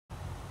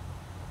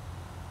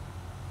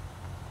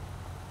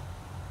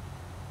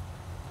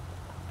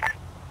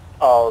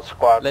All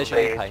squad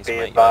Leisurely mates pace, be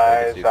mate, you're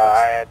over advised, the I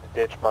supers. had to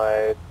ditch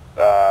my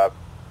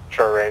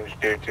short range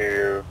due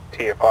to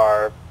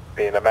TFR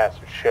being a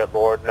massive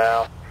shitlord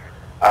now.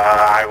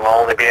 I will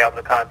only be able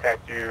to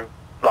contact you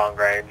long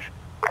range.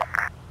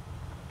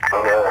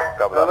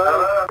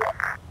 Hello.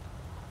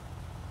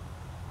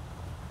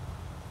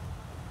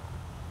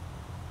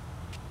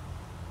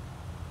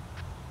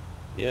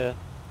 Yeah.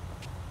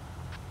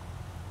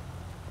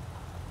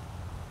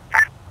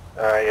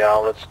 Alright,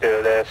 y'all, let's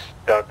do this.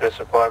 Don't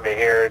disappoint me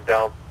here.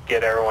 Don't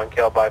get everyone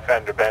killed by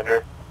fender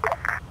bender.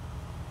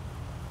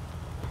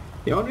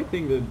 The only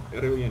thing that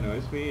really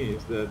annoys me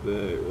is that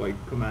the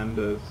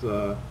commander's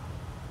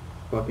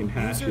fucking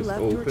hatch User is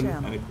left your open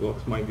channel. and it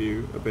blocks my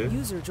view a bit.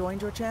 User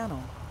joined your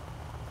channel.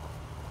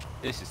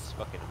 This is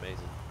fucking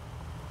amazing.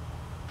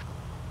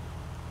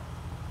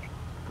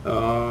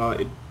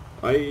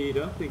 I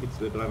don't think it's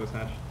the driver's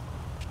hatch.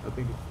 I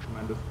think it's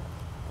commander's.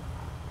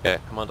 Yeah,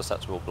 Commander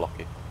Sats will block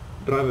you.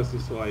 Driver's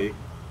is like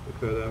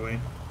further away.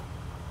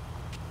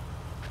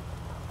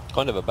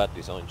 Kind of a bad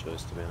design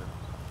choice, to be honest.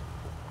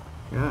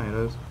 Yeah, it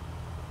is.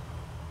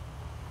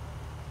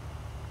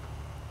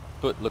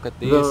 But look at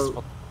this.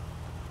 Though,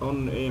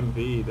 on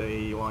AMV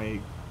they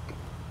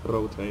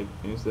rotate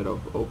instead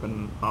of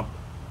open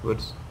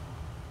upwards.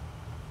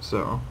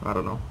 So, I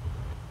don't know.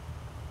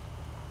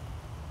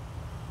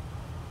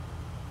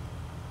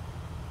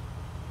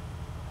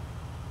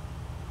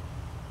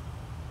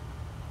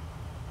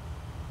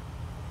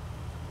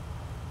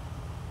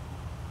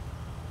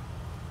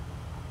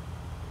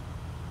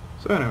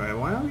 So anyway,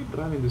 why are we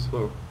driving this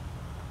slow?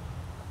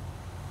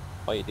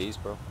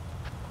 IEDs, bro.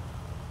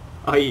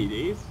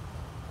 IEDs?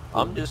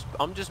 I'm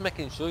just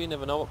making sure. You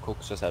never know what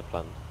Cook's just had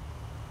planned.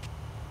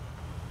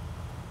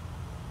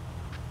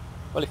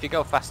 Well, if you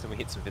go fast and we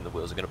hit something, the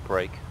wheels are going to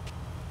break.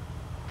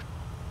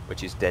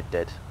 Which is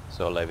dead,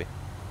 so Levy.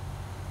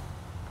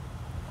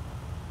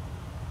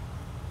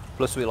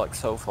 Plus we're like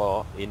so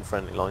far in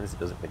friendly lines, it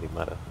doesn't really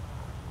matter.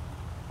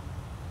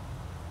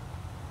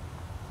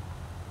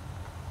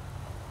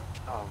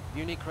 Oh,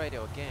 unique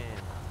radio again.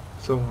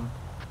 So on.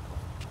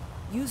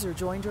 User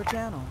joined your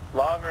channel.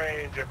 Long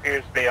range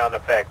appears to be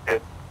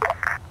unaffected.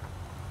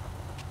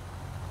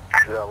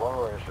 Yeah,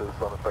 long range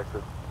is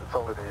unaffected. It's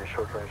only the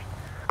short range.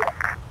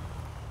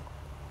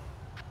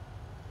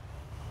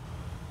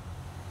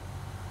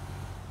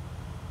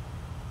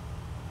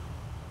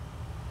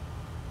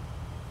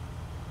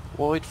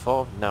 Wide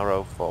fob,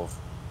 narrow fob.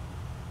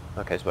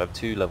 Okay, so we have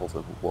 2 levels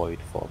of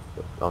wide fob,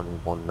 but only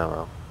 1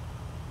 narrow.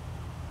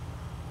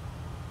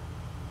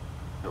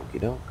 Okie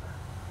doke.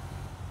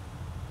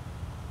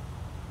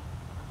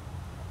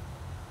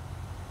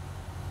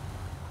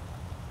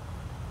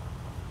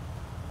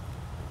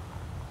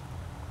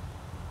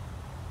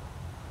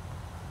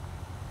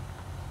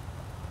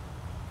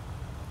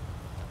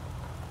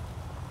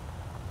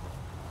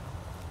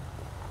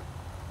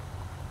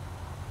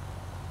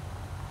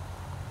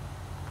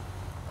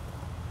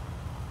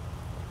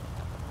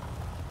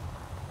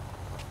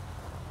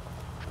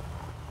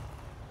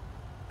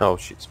 Oh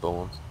shit,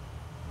 spawns.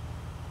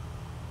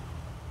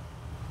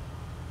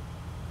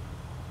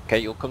 Okay,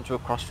 you'll come to a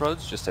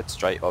crossroads, just head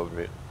straight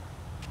over it.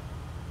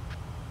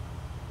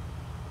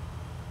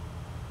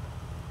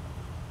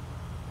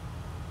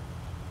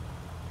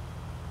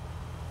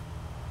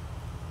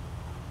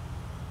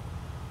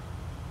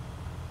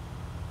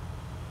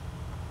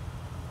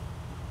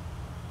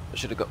 I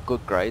should have got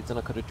good grades and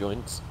I could have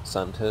joined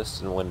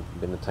Sandhurst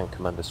and been the tank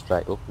commander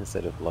straight up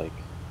instead of like...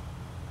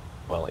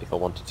 Well, if I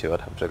wanted to,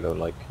 I'd have to go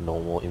like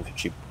normal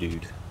infantry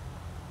dude.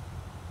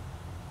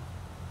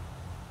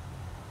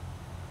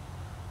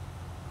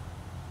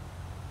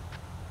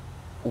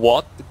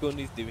 What? The gun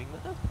is doing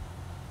that?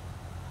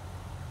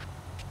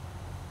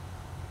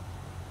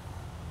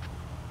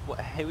 What?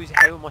 How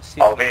am I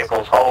seeing All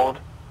vehicles hold.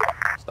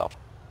 Stop.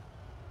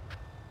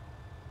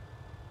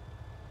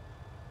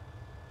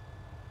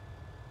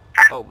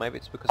 Oh, maybe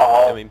it's because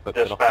I'm in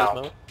binoculars dismount.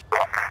 mode.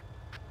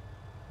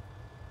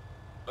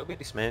 Maybe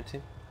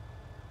dismounting.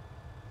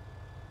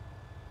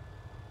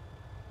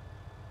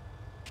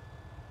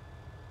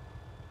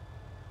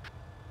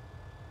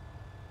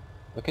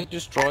 Okay,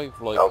 just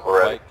drive like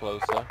way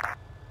closer.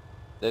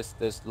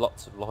 There's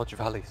lots of large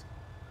valleys.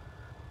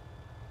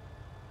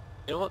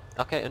 You know what?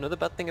 Okay, another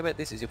bad thing about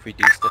this is if we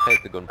do step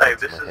out the gun. Hey,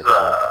 this is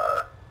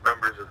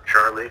members of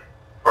Charlie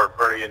for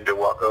Purdy and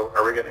Duwaco.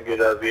 Are we going to get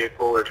a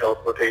vehicle or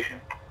teleportation?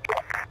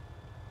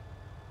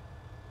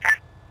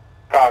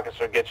 Caucus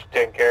will get you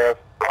taken care of.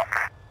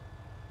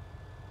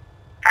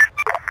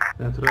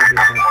 That's right.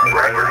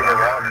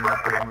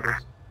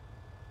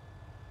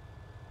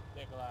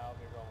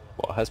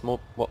 What has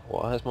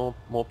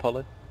more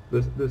poly?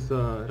 This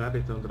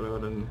rabbit on the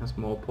road and has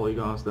more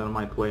polygons than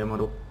my player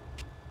model.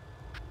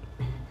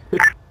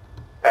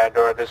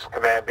 Pandora, this is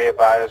command. Be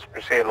advised,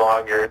 proceed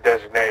along your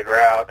designated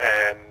route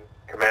and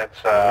commence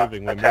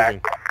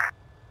attack.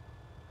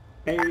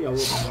 Hey,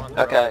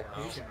 Okay.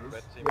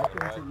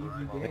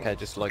 Okay,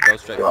 just like go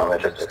straight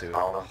forward and just do it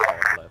hard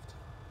left.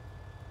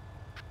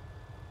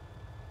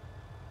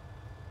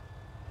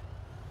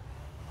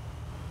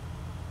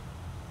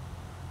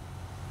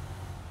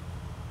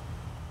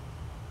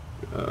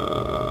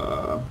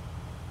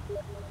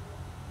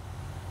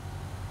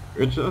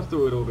 It's just a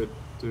little bit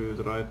to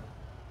the right.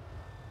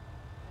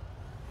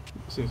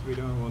 Since we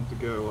don't want to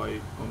go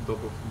like on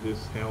top of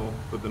this hill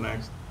for the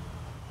next.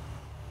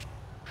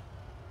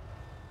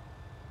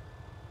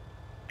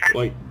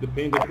 Like the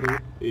painted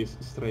route is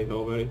straight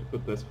over it,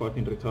 but that's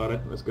fucking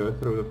retarded. Let's go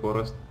through the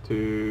forest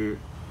to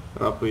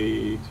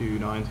roughly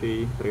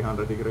 290,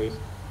 300 degrees.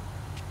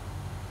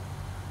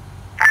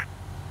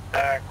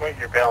 Quit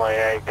your belly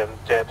aching,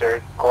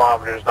 Ginger.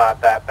 Kilometers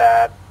not that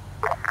bad.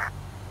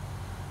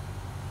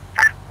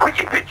 Quit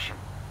your bitch.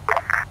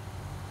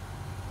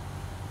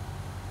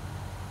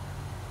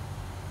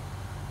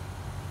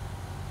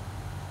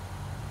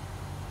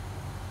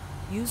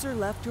 User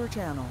left your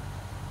channel.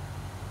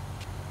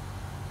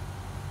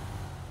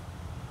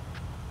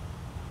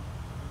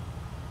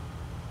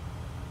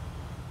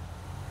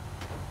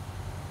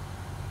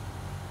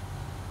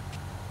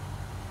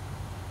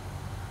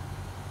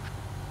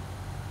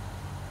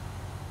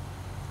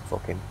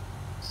 Fucking.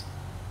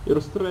 You're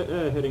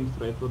heading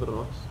straight for the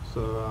rocks,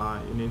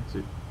 so you need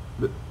to...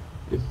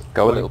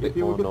 Go a like, little bit if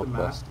you more look at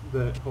northwest. the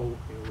map, the whole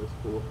hill is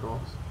full of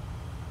rocks.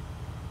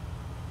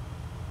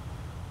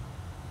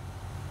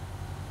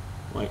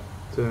 Like,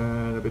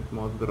 turn a bit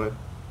more to the right.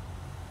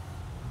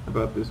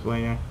 About this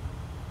way, yeah.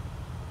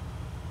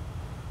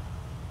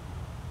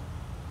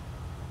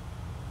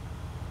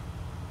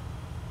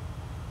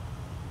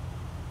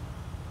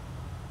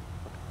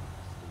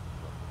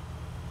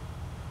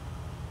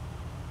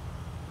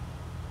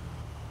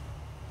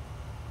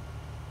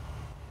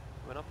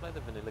 When I play the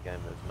vanilla game,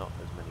 there's not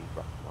as many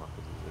rock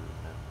markers as there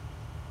is now.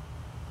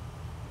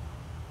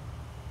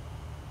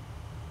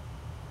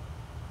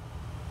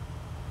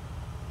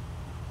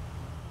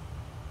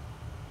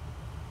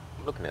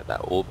 I'm looking at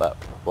that orb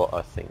up, what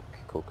I think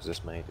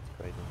Caucasus made, it's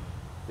crazy.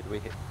 Did we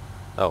hit?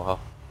 Oh, I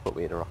thought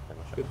we hit a rock then.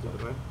 Good to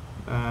the right.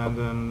 And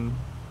then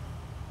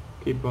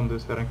keep on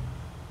this heading.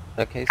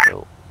 Okay,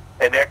 so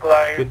Hey,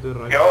 Nikolai, Get to the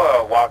right.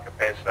 go walking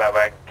pace so that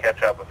way I can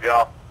catch up with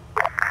y'all.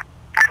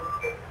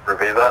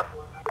 Repeat that.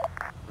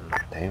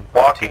 damn,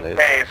 Walking too late.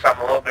 pace, I'm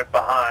a little bit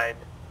behind.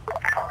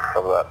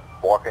 Cover that.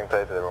 Walking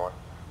pace, everyone.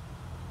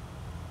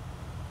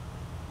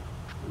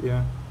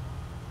 Yeah.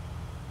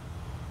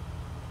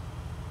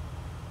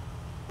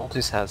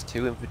 Maltese has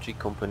 2 infantry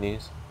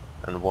companies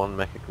and 1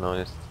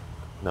 mechanized,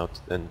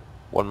 and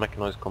 1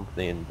 mechanized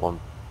company and 1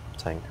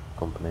 tank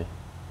company.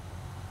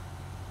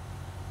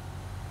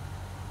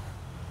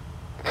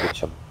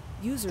 Which I'm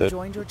User Third-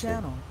 joined your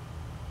channel.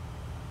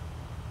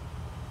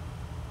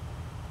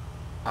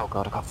 oh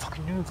god, I got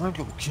fucking new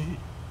radio shit.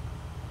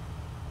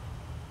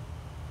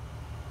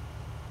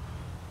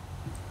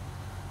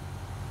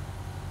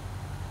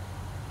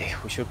 Yeah,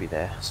 we should be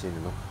there soon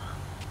enough.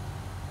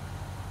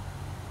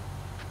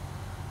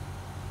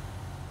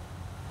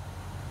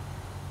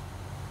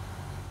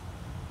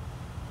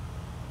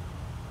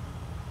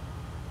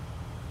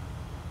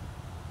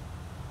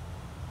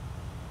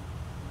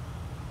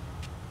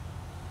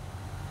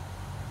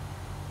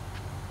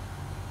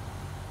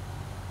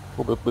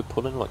 Well, we're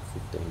pulling like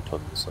 15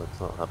 tons, so it's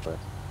not that bad.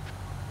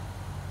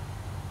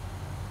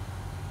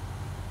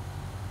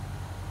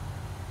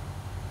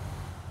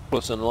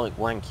 Plus, unlike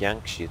wank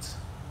yank shit,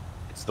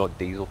 it's like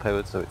diesel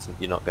powered, so it's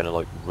you're not gonna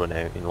like run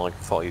out in like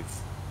 5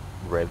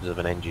 revs of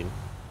an engine.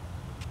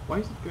 Why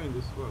is it going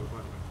this slow, by the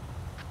way?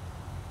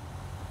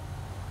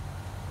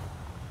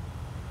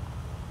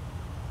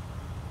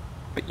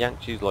 But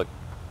yanks use like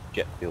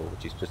jet fuel,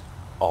 which is just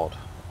odd.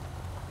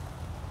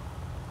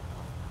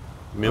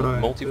 Right,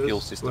 Multi-fuel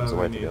this systems are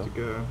where the we way to need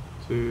go. to go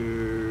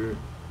to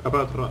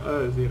about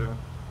 0.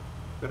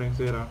 Bearing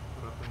 0,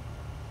 roughly.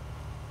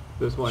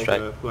 There's like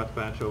Straight. a flat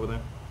patch over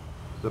there.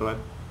 To the right.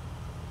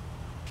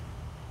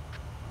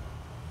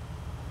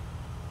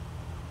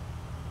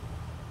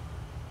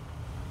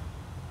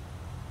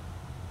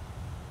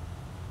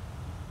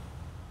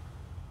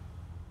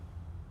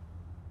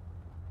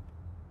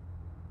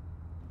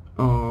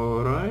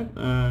 Alright,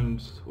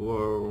 and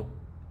slow.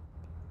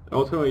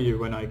 I'll tell you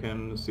when I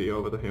can see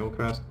over the hill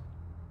crest.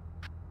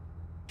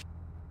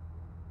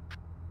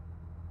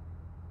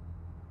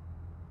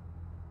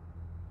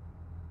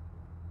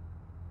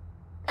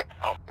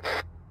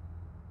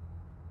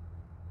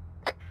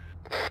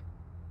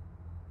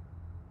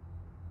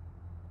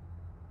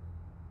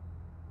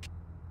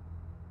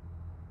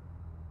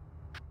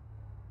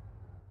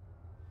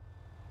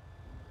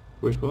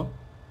 Which one?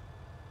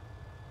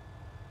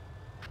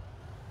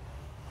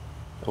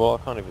 Well,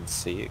 I can't even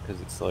see it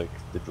because it's like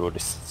the draw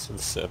distance in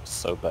the server's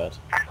so bad.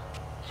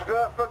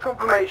 For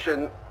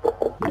confirmation,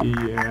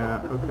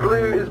 Yeah, okay.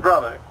 blue is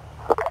Bravo.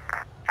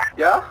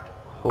 Yeah?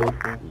 Hold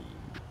for.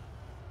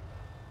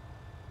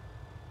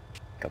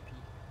 Copy.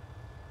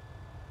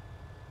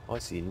 I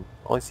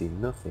see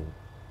nothing.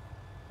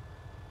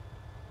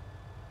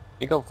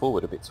 You go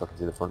forward a bit so I can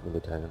see the front of the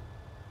town.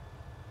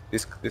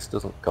 This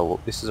doesn't go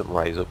up. This doesn't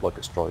raise up like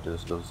a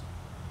Striders does.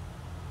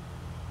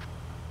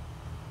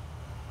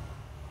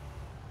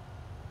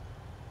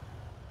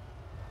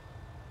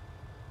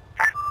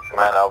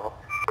 Command Alpha.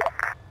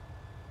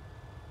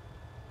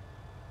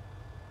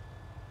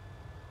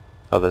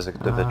 Oh, there's a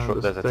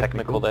there's there's a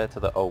technical there to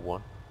the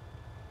O1.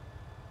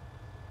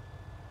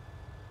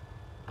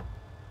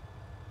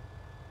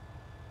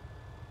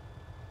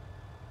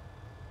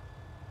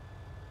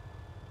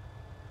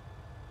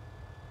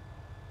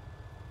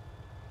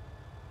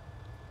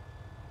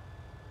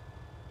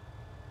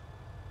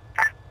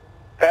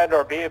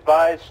 Fandor, be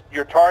advised,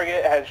 your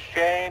target has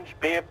changed.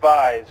 Be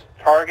advised,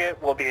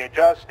 target will be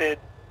adjusted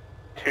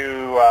to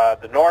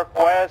the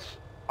northwest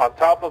on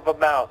top of a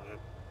mountain.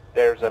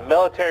 There's a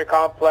military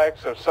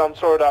complex of some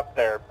sort up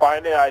there.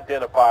 Find and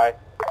identify.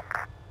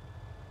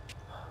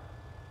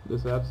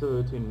 There's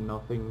absolutely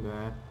nothing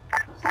there.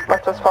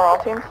 What's this for all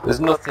teams? There's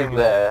nothing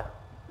there.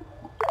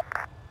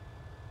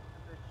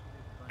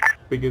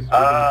 Because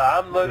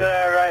I'm looking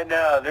at it right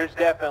now. There's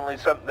definitely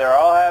something there.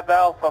 I'll have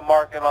Alpha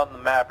mark it on the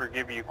map or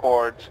give you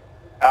coordinates.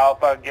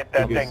 Alpha, get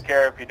that taken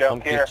care of if you don't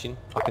I'm care. glitching.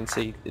 I can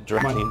see it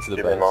directly into the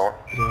Give me a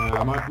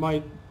base.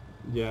 moment.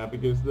 yeah,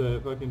 because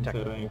the fucking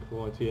terrain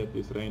quality at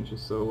this range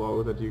is so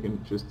low that you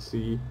can just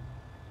see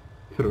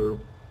through.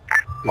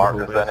 the Mark whole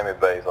this base. enemy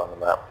base on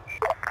the map.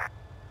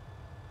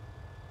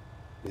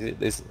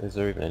 Is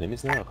there even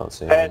enemies now? I can't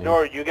see any.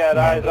 Fandor, you got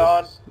No, eyes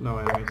on? there's no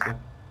enemies there.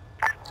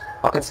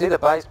 I can see the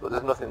base, but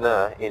there's nothing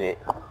there in it.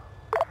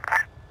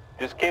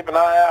 Just keep an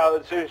eye out.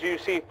 As soon as you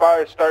see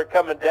fire start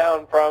coming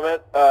down from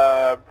it,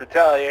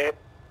 retaliate.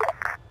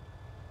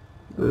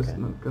 There's Okay.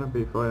 not gonna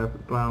be fire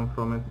down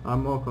from it.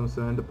 I'm more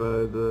concerned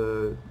about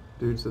the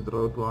dudes at the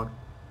roadblock.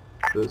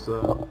 There's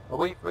Are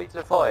we free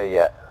to fire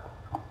yet?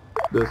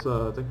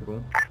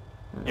 technical.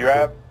 You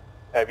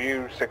have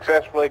you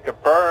successfully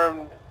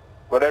confirmed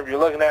whatever you're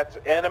looking at's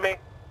enemy?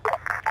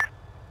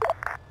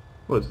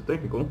 Well, it's a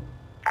technical.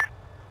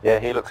 Yeah,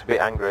 he looks a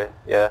bit angry.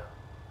 Yeah.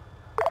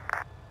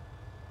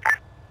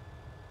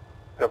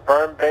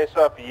 Confirmed based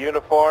off of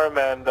uniform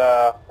and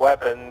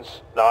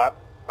weapons, not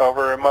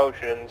over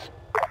emotions.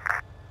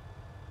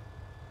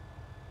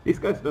 These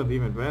guys don't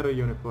even wear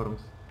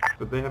uniforms,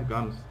 but they have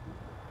guns.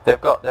 They've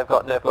got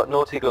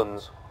naughty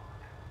guns.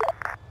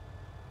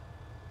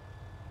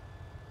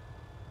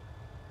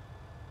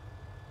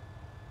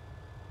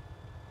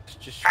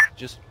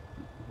 Just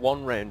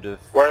one round of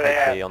Where are they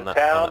KP at? on The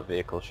that town?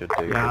 vehicle should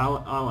do. Yeah,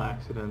 I'll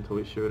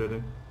accidentally shoot at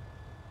him.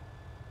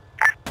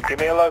 Give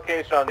me a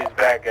location on these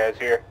bad guys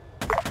here.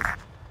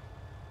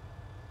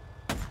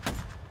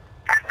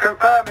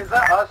 Confirm, is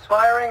that us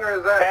firing or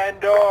is that...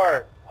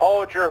 Fandor,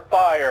 hold your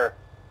fire.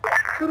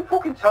 Who the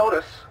fucking told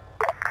us?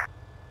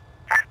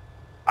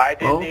 I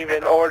didn't Oh.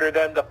 even order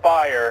them to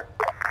fire.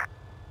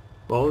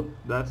 Well,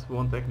 that's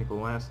one technical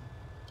last.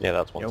 Yeah,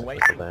 that's one You're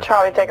technical there.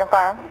 Charlie taking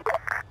fire.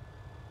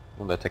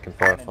 Well, they're taking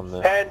fire from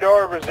the...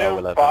 Fandor, resume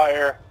 11.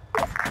 fire.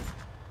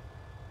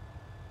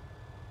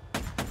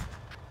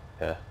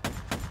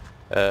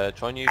 Yeah.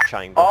 Try and use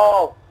chamber.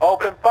 All,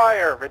 open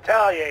fire,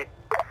 retaliate.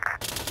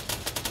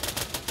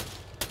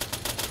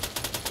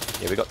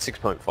 Yeah, we got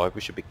 6.5.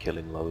 We should be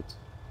killing loads.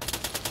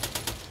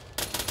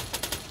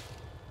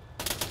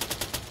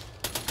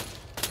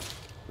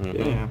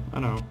 Mhm. Yeah, I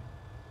know.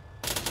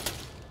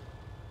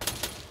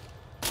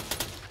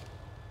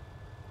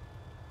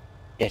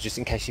 Yeah, just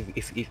in case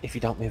if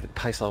you don't move at the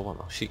pace I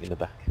want, I'll shoot you in the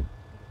back.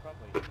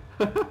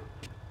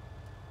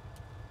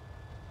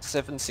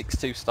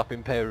 762 stop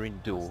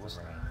impairing doors.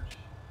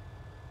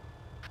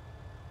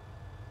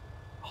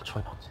 I'll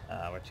try not to.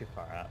 We're too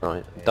far out.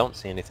 Right, don't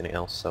see anything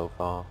else so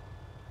far.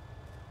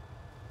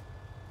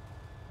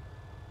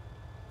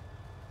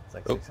 It's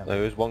like Oh, 650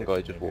 there was one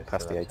guy just walked meters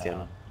past to the the ATM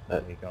town.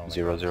 at We go like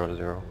 000.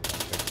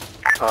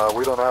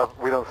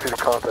 We don't see the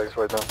contacts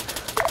right now.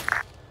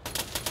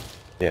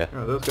 Yeah.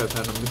 Oh, those guys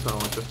had a missile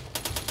launcher.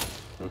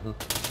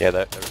 Yeah,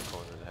 they're in the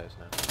corner of the house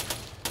now.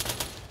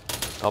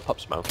 I'll pop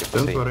smoke if we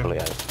Don't see him worry. fully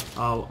out.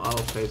 I'll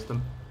face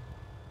them.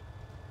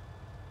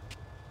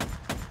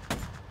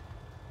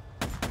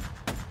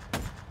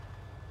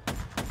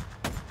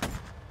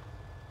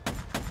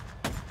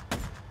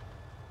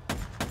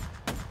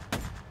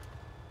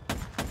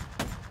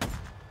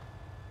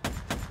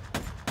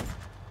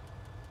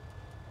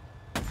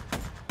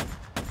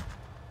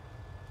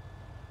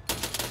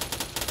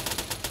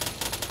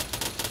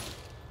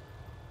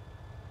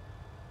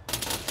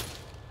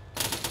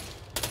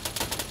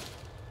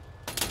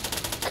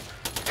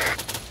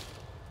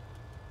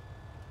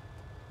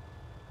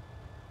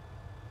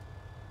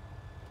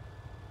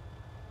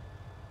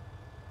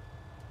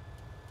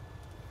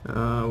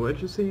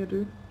 Where'd you see it,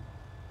 dude?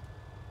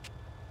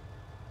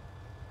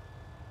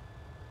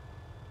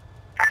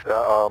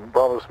 Yeah,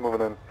 Bravo's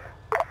moving in.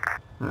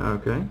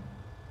 Okay.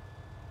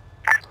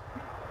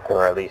 There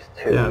are at least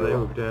two Yeah, they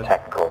look dead.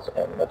 technicals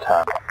in the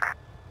town.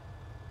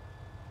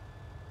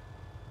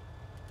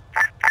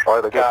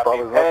 Alright, I guess Copy.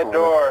 Bravo's not moving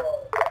Fandor.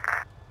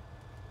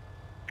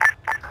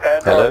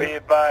 Hello? Fandor, be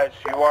advised,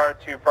 you are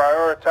to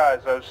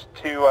prioritize those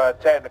two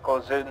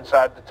technicals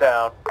inside the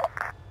town.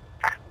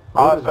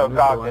 Oh, there's a Also, new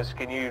Caucus,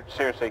 can you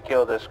seriously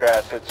kill this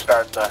grass? It's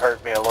starting to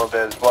hurt me a little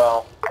bit as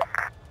well.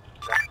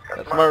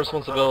 That's my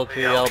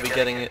responsibility, I'll be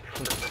getting it.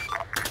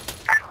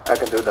 I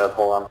can do that,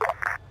 hold on.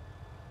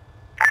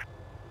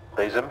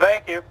 Please and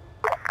thank you.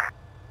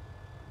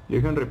 You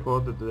can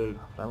report that the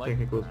I like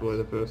technicals grass. were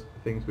the first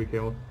things we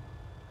killed.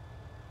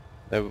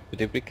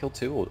 Did we kill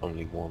 2 or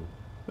only 1?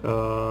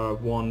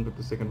 One, but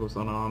the second was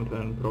unarmed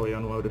and probably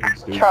unloaded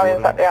its dudes. Charlie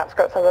is at the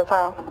outskirts of the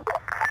town.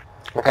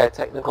 Okay,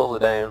 technicals are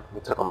down. We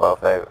took them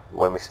both out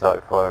when we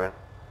started firing.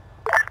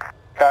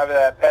 Copy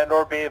that.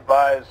 Pandora, be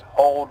advised,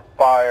 hold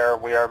fire.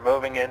 We are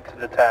moving into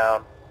the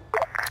town.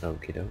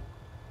 Okie doke.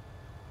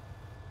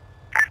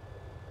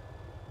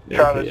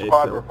 Charlie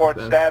squad, report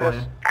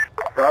status.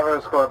 Bravo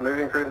squad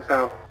moving through the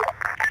town.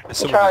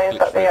 Charlie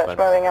is at the outskirts,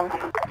 moving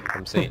him.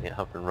 I'm seeing it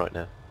happen right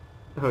now.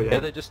 Oh yeah. Yeah,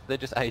 they're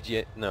just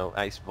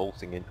ace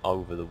vaulting in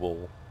over the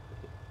wall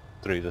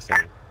through the thing.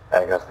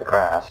 There goes the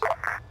grass.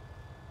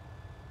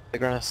 The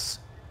grass.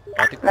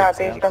 I think No, that's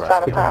it's the eastern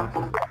side of grass.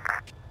 town.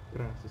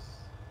 Grass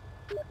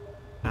is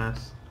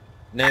ass.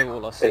 Now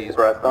all I see Is is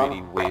the grass really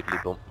gone? weirdly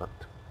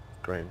bumped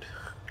ground.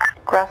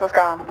 Grass is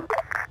gone.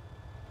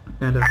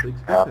 And as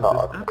expected, there's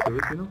no.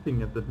 absolutely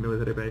nothing at that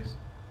military base.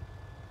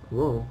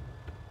 Whoa.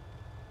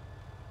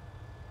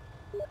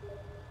 I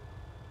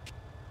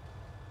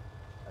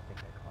think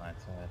our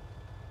client's on it.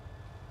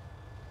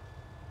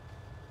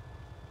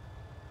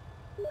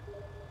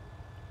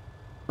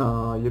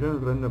 You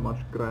don't render much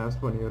grass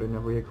when you're in a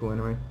vehicle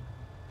anyway.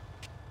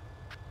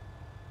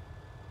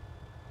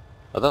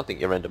 I don't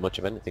think you render much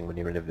of anything when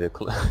you're in a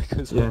vehicle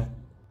because Yeah.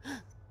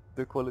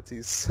 the quality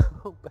is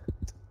so bad.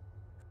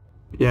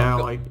 Yeah,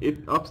 like, it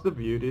ups the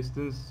view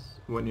distance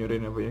when you're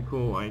in a vehicle,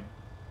 like,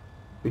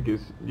 because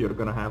you're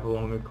gonna have a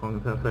longer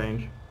contact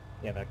range.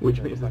 Yeah, that Which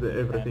controls means that fucking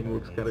everything Panda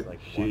looks needs, kinda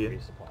like shit. one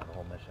resupply the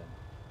whole mission.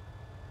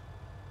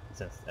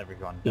 Since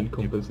everyone In got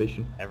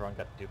compensation. everyone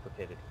got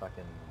duplicated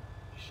fucking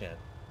shit.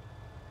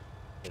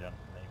 They don't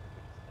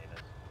just need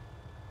it.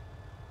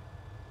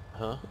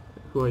 Huh?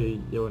 Who are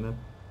you yelling at?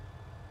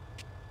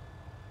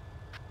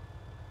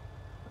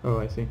 Oh,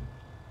 I see.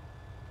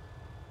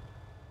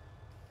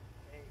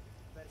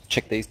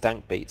 Check these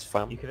dank beats,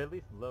 fam. You could at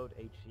least load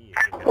HE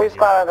if you're We gonna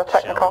spotted use a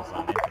technical. shells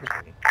on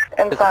infantry. There's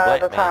a Inside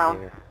black of the man town.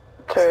 here.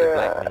 To There's a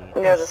black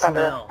man. near the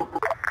center.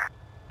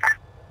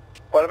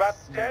 What about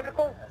the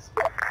technical?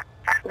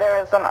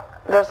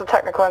 There's a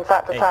technical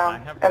inside the Hey, town,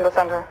 can I have in the that?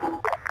 center.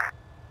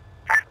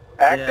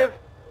 Active?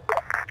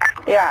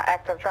 Yeah,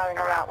 active, driving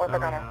around with Oh, a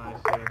gunner. yeah,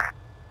 I see.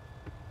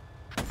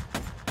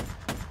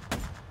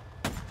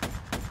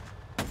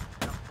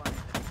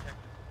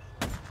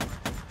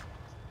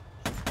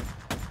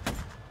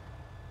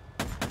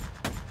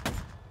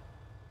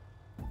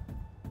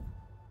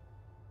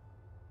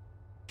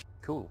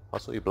 Cool. I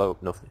saw you blow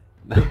up nothing.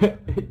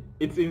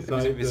 It's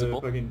inside the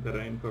invisible. fucking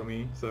terrain for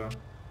me, so...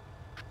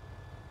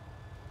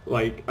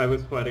 Like, I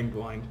was fighting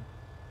blind.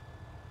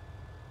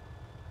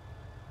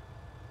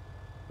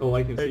 All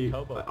I can Hey, see...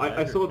 Tobo,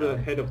 I saw the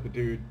Commander. head of the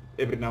dude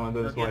every now and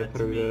then Look slide at it to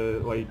through me.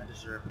 the, like, I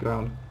deserve it.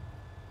 ground.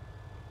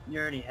 You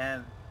already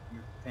have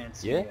your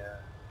fancy, Yeah?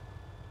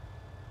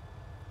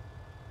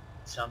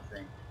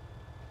 something.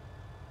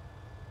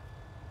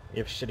 You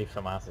have shitty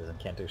FAMASs and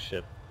can't do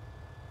shit.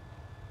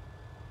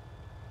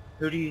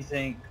 Who do you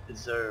think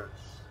deserves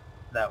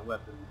that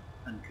weapon,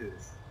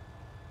 Uncouth?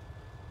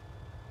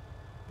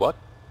 What?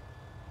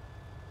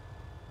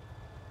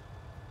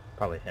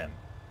 Probably him.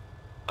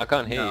 I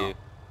can't hear No. you.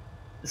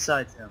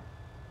 Besides him.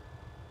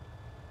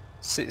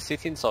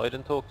 Sit inside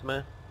and talk to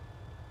me.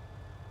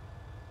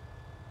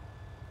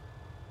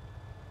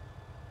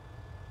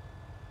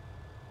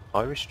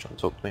 Irish trying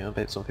to talk to me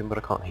about something, but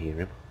I can't hear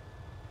him.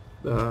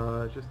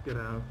 Just get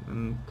out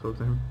and talk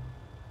to him.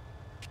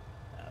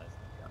 Nah, there's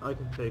no gun. I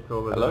can take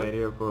over Hello? the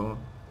radio for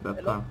that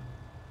Hello? time.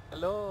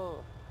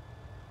 Hello.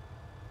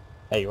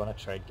 Hey, you wanna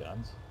trade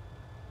guns?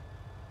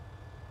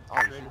 Oh,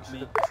 you Trade with should me.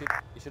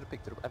 have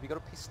picked it up. Have you got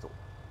a pistol?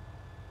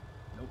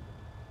 Nope.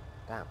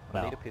 Damn, No,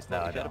 I need a pistol.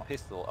 no, I if you had a don't.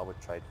 pistol, I would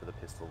trade for the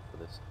pistol for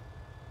this.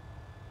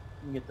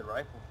 You can get the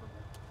rifle from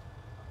me.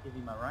 I'll give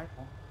you my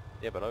rifle.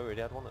 Yeah, but I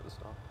already had one at the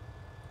start.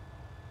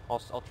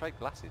 I'll trade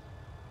glasses.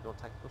 You want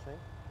tactical shade?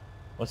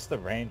 What's the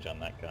range on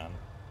that gun?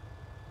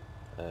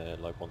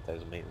 Like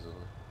 1,000 meters, isn't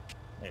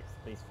it?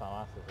 These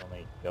FAMASs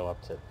only go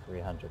up to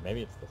 300.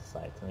 Maybe it's the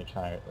sights. Let me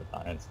try it with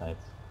iron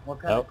sights. What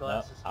kind of Nope, no,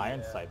 glasses do you iron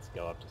have? sights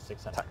go up to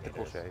 600 Tactical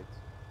meters. shades.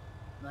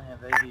 I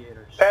have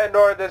aviators.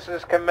 Pandora, this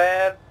is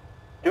command.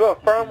 Do a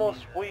thermal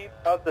sweep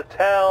of the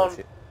town. That's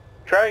it.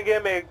 Try and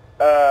give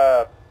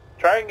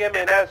me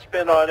an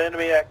estimate on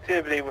enemy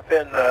activity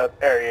within the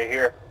area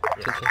here.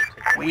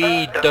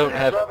 We don't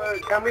have... Bravo,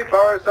 can we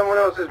borrow someone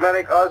else's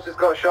medic? I just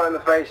got shot in the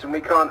face and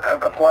we can't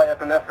apply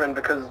epinephrine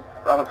because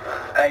I'm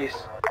ace. To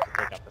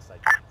take up the sight,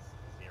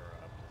 it's 0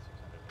 up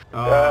to 600 meters.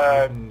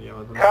 I can yell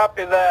at them.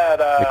 Copy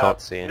that. We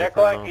can't see anything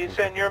Nikolai, now. can you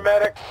send your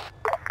medic?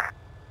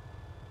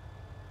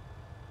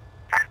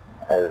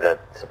 The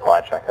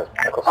supply truck has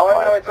medical supplies.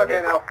 Oh, no, it's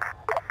okay now.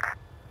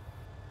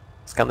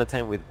 Scan the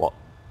town with what?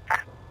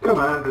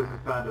 Command, this is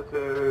Panda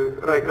 2.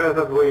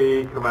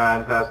 Regrettably,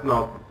 Command has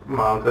not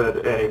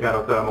mounted any kind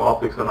of thermal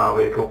optics on our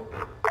vehicle.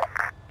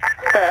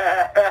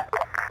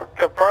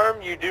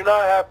 Confirm you do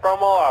not have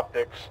thermal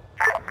optics.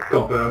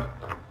 Confirmed.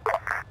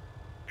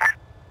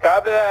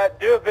 Copy that.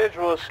 Do a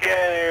visual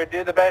scan here.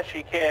 Do the best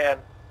you can.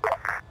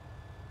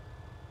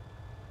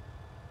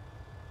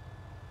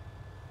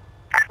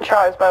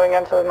 Charlie's moving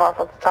into the north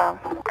of the town.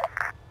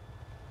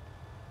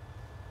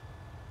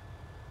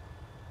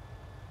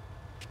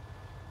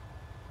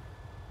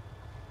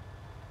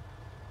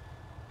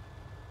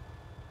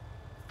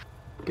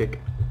 Kick.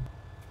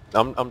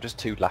 I'm just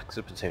too lax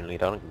of platoon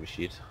lead, I don't give a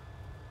shit.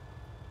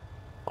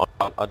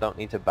 I don't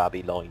need to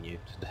babby line you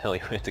to tell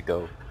you where to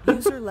go.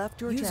 User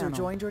left your channel. User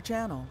joined your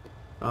channel.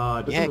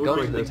 It doesn't look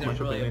like there's much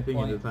of really anything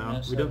in the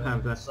town. We don't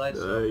have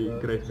that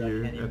great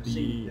view at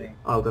the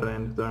outer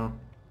end though,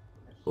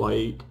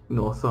 like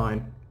north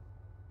side.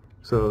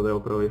 So they'll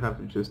probably have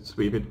to just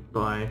sweep it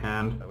by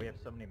hand. But we have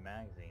so many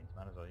magazines,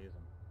 might as well use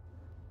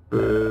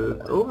them.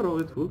 But overall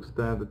it looks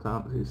that the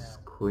town is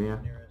clear.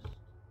 Nearest,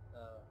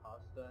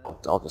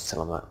 hostile. I'll just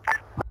tell them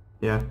that.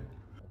 Yeah.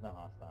 There's no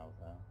hostiles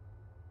now.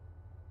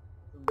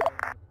 Some more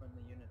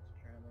friendly units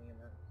currently in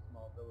that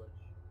small village.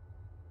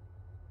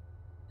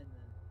 And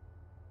then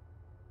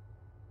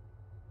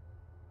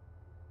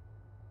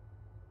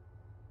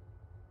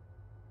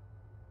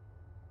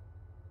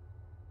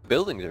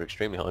Buildings are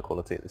extremely high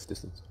quality at this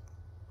distance.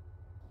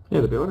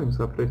 Yeah, the buildings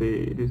are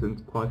pretty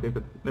decent quality,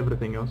 but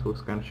everything else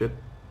looks kinda shit.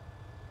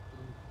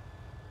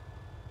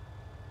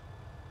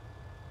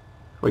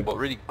 Like, What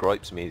really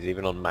gripes me is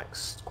even on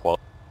max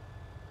quality.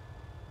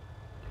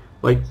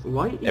 Like,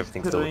 why is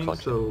Everything still terrain looks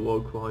like so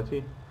low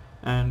quality?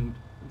 And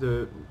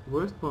the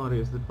worst part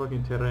is that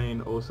fucking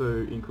terrain also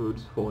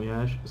includes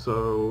foliage,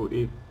 so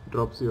it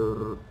drops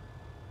your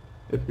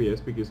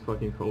FPS because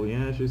fucking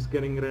foliage is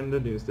getting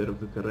rendered instead of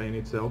the terrain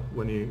itself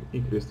when you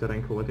increase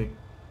terrain quality.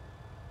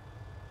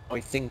 I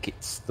think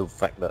it's the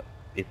fact that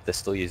they're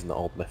still using the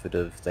old method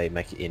of they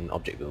make it in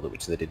Object Builder,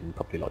 which they did in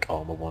probably like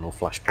Arma 1 or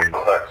Flashpoint.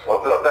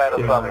 What's the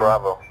status on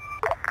Bravo?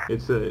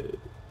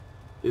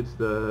 It's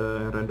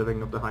the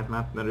rendering of the height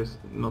map that is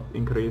not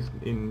increased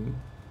in,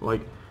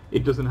 like,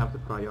 it doesn't have the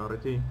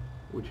priority,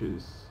 which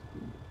is,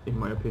 in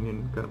my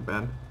opinion, kind of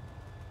bad.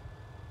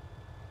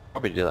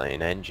 Probably do that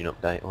in engine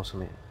update or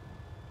something.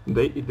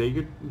 They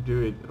could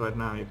do it right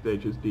now if they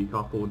just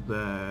decoupled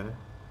their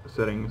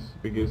settings,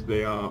 because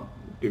they are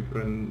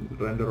different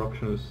render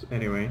options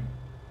anyway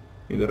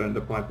in the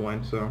render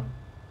pipeline, so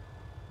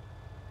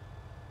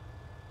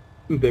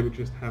they would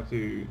just have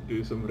to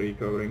do some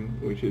recoding,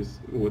 which is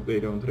what they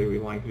don't really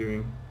like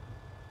doing.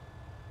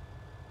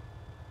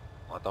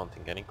 I don't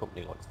think any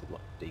company likes to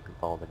like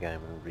decompile the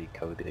game and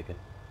recode it again.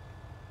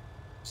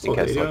 Just in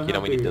Well, case, they like, don't you know,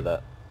 have when you to- do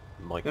that,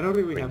 might They don't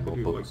really bring have to more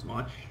do bugs. like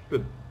much,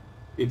 but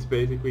it's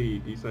basically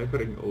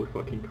deciphering old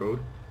fucking code.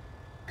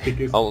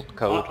 Because Old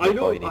code, I but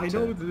know you need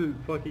to- the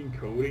fucking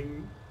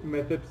coding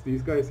methods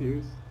these guys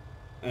use,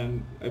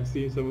 and I've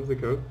seen some of the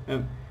code,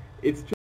 and it's just